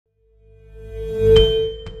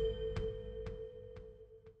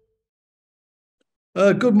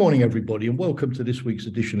Good morning, everybody, and welcome to this week's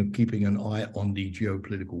edition of Keeping an Eye on the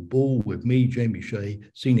Geopolitical Ball with me, Jamie Shea,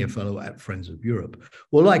 Senior Fellow at Friends of Europe.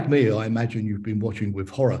 Well, like me, I imagine you've been watching with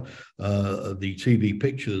horror the TV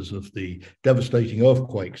pictures of the devastating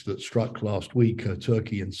earthquakes that struck last week,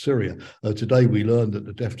 Turkey and Syria. Today, we learned that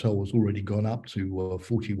the death toll has already gone up to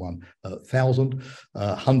 41,000.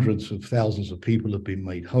 Hundreds of thousands of people have been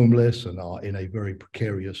made homeless and are in a very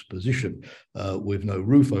precarious position with no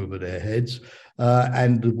roof over their heads.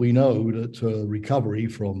 And we know that recovery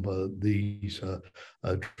from these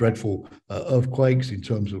dreadful earthquakes in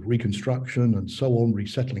terms of reconstruction and so on,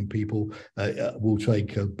 resettling people, will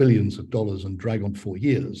take billions of dollars and drag on for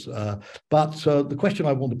years. But the question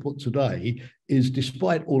I want to put today is,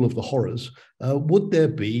 despite all of the horrors, would there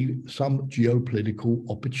be some geopolitical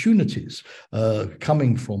opportunities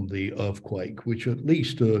coming from the earthquake, which at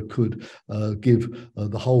least could give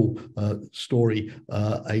the whole story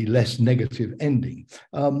a less negative ending?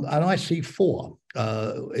 And I see four.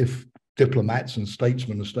 If diplomats and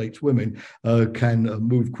statesmen and stateswomen can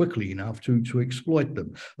move quickly enough to exploit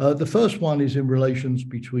them. The first one is in relations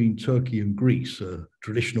between Turkey and Greece,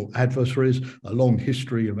 traditional adversaries, a long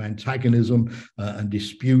history of antagonism and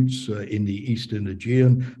disputes in the Eastern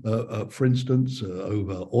Aegean, for instance,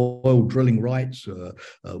 over oil drilling rights.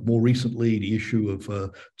 More recently, the issue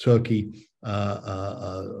of Turkey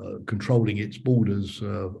controlling its borders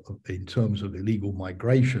in terms of illegal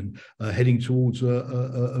migration heading towards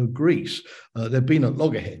Greece. They've been at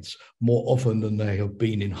loggerheads more often than they have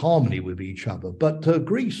been in harmony with each other. But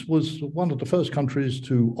Greece was one of the first countries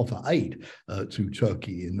to offer aid to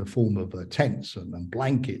Turkey in the form of tents and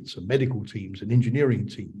blankets and medical teams and engineering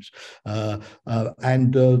teams.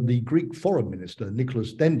 And the Greek foreign minister,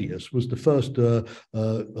 Nicholas Dendias, was the first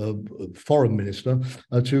foreign minister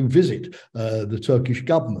to visit the Turkish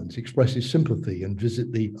government, express his sympathy and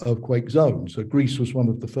visit the earthquake zone. So Greece was one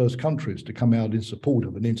of the first countries to come out in support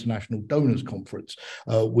of an international donors conference,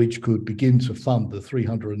 which could begin to fund the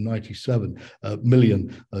 $397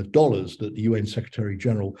 million that the UN Secretary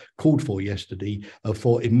General called for yesterday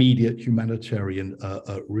for immediate humanitarian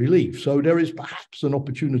relief. So there is perhaps an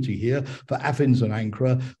opportunity here for Athens and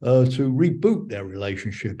Ankara to reboot their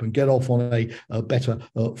relationship and get off on a better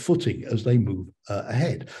footing as they move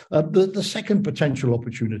ahead. The second potential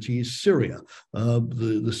opportunity is Syria.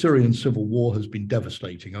 The Syrian civil war has been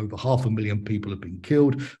devastating. Over 500,000 people have been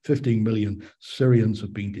killed. 15 million Syrians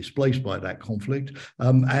have been displaced by that conflict.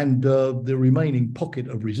 And the remaining pocket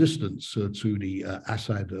of resistance to the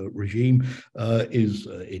Assad regime is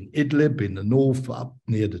in Idlib in the north, up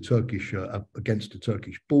near the Turkish, against the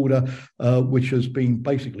Turkish border, which has been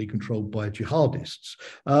basically controlled by jihadists.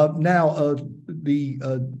 Now, the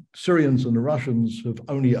Syrians and the Russians have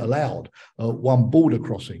only allowed one border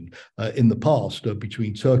crossing in the past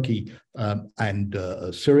between Turkey and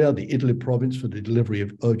Syria, the Idlib province, for the delivery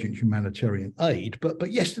of urgent humanitarian aid.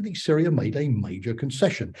 But yesterday, Syria made a major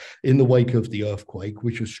concession in the wake of the earthquake,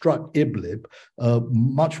 which has struck Idlib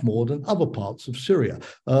much more than other parts of Syria.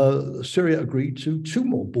 Syria agreed to two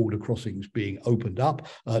more border crossings being opened up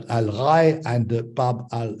at Al-Rai and at Bab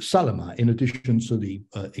al-Salama, in addition to the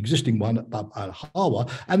existing one at Bab al-Hawa.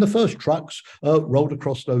 And the first trucks rolled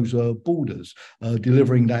across those borders,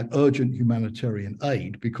 delivering that urgent humanitarian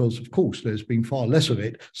aid, because, of course, there's been far less of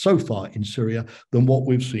it so far in Syria than what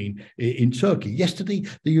we've seen in Turkey. Yesterday,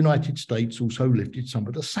 the United States also lifted some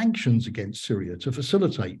of the sanctions against Syria to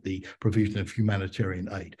facilitate the provision of humanitarian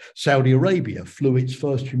aid. Saudi Arabia flew its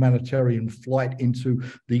first humanitarian flight into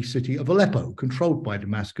the city of Aleppo, controlled by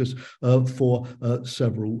Damascus, for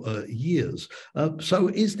several years. So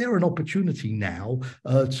is there an opportunity now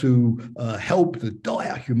to help the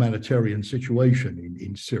dire humanitarian situation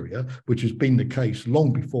in Syria, which has been the case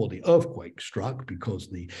long before the earthquake struck, because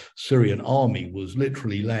the Syrian army was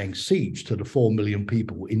literally laying siege to the 4 million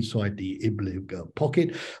people inside the Idlib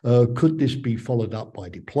pocket? Could this be followed up by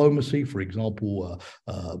diplomacy, for example,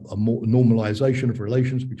 a more normalization of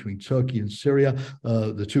relations between Turkey and Syria?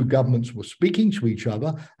 The two governments were speaking to each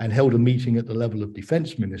other and held a meeting at the level of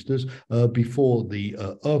defense ministers before the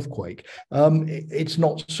earthquake. It's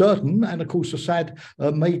not certain, and of course Assad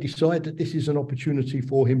may decide that this is an opportunity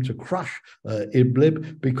for him to crush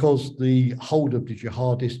Idlib, because the hold of the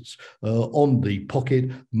jihadists on the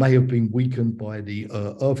pocket may have been weakened by the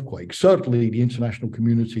earthquake. Certainly, the international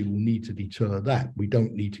community will need to deter that. We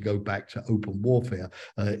don't need to go back to open warfare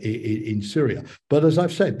in Syria. But as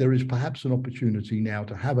I've said, there is perhaps an opportunity now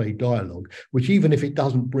to have a dialogue, which, even if it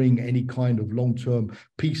doesn't bring any kind of long-term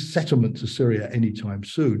peace settlement to Syria anytime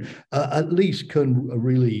soon, at least can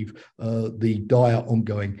relieve the dire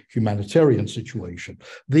ongoing humanitarian situation.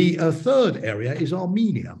 The third area is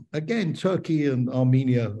Armenia. Again, Turkey and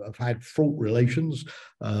Armenia have had fraught relations.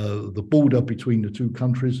 The border between the two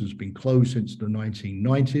countries has been closed since the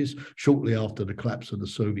 1990s, shortly after the collapse of the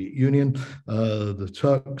Soviet Union. The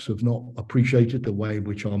Turks have not appreciated the way in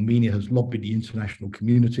which Armenia has lobbied the international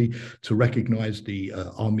community to recognize the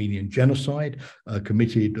Armenian genocide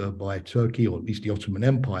committed by Turkey, or at least the Ottoman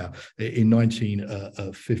Empire, in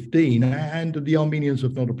 1915. And the Armenians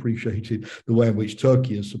have not appreciated the way in which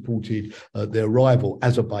Turkey has supported their rival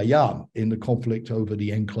Azerbaijan in the conflict over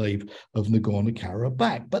the enclave of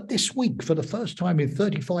Nagorno-Karabakh. But this week, for the first time in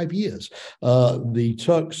 35 years, the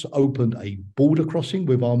Turks opened a border crossing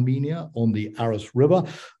with Armenia on the Aras River.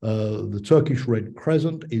 The Turkish Red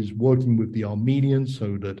Crescent is working with the Armenians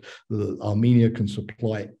so that Armenia can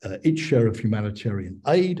supply its share of humanitarian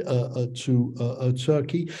aid to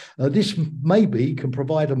Turkey. This maybe can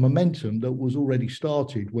provide a momentum that was already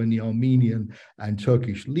started when the Armenian and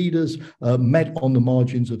Turkish leaders met on the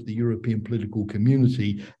margins of the European political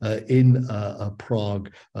community in Prague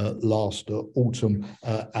last autumn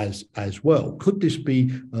as well. Could this be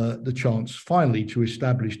the chance finally to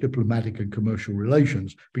establish diplomatic and commercial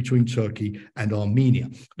relations between Turkey and Armenia?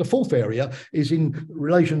 The fourth area is in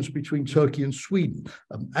relations between Turkey and Sweden.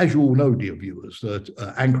 As you all know, dear viewers, that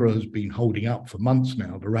Ankara has been holding up for months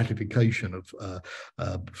now the ratification of,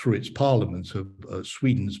 through its parliament, of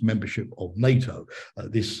Sweden's membership of NATO.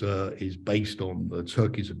 This is based on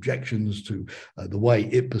Turkey's objections to the way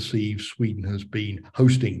it perceives Sweden has been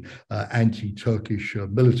hosting anti-Turkish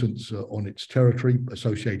militants on its territory,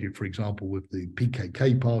 associated, for example, with the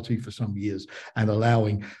PKK party for some years, and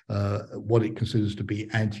allowing what it considers to be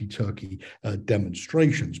anti-Turkey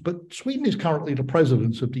demonstrations. But Sweden is currently the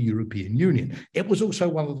president of the European Union. It was also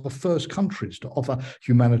one of the first countries to offer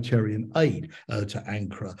humanitarian aid to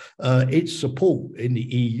Ankara. Its support in the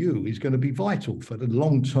EU is going to be vital for the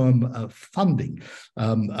long-term funding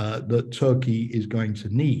that Turkey is going to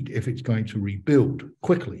need if it's going to rebuild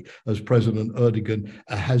quickly, as President Erdogan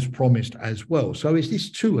has promised as well. So is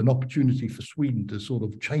this too an opportunity for Sweden to sort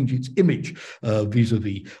of change its image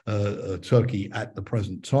vis-a-vis Turkey at the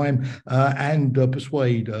present time and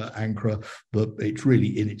persuade Ankara that it's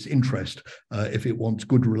really in its interest, if it wants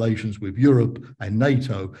good relations with Europe and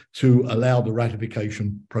NATO, to allow the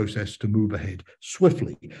ratification process to move ahead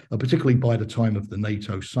swiftly, particularly by the time of the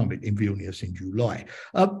NATO summit in Vilnius in July.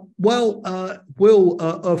 Will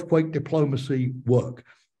earthquake diplomacy work?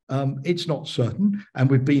 It's not certain,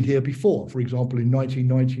 and we've been here before. For example, in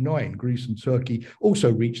 1999, Greece and Turkey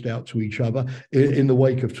also reached out to each other in the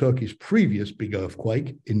wake of Turkey's previous big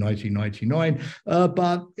earthquake in 1999,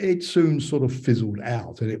 but it soon sort of fizzled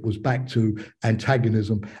out, and it was back to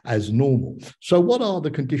antagonism as normal. So what are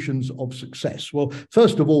the conditions of success? Well,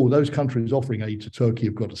 first of all, those countries offering aid to Turkey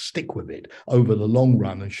have got to stick with it over the long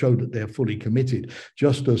run and show that they're fully committed.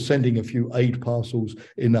 Just sending a few aid parcels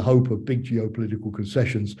in the hope of big geopolitical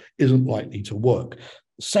concessions isn't likely to work.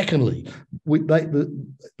 Secondly,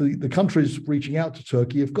 the countries reaching out to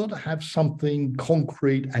Turkey have got to have something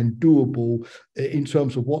concrete and doable in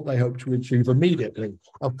terms of what they hope to achieve immediately.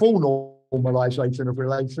 A full normalization of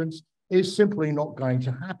relations is simply not going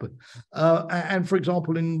to happen. And for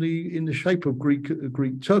example, in the shape of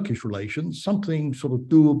Greek-Turkish relations, something sort of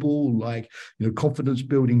doable, like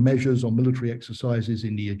confidence-building measures on military exercises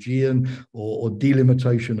in the Aegean, or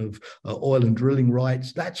delimitation of oil and drilling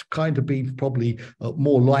rights, that's going to be probably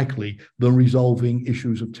more likely than resolving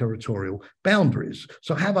issues of territorial boundaries.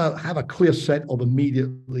 So have a clear set of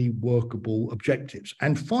immediately workable objectives.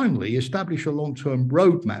 And finally, establish a long-term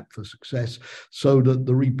roadmap for success so that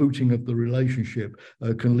the rebooting of the relationship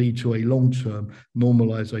can lead to a long-term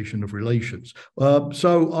normalization of relations.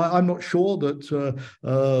 So I'm not sure that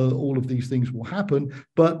all of these things will happen,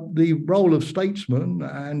 but the role of statesmen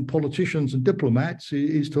and politicians and diplomats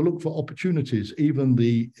is to look for opportunities, even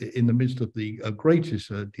in the midst of the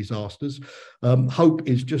greatest disasters. Hope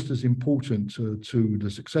is just as important to the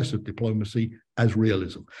success of diplomacy as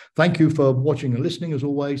realism. Thank you for watching and listening. As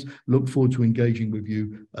always, look forward to engaging with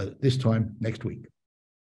you this time next week.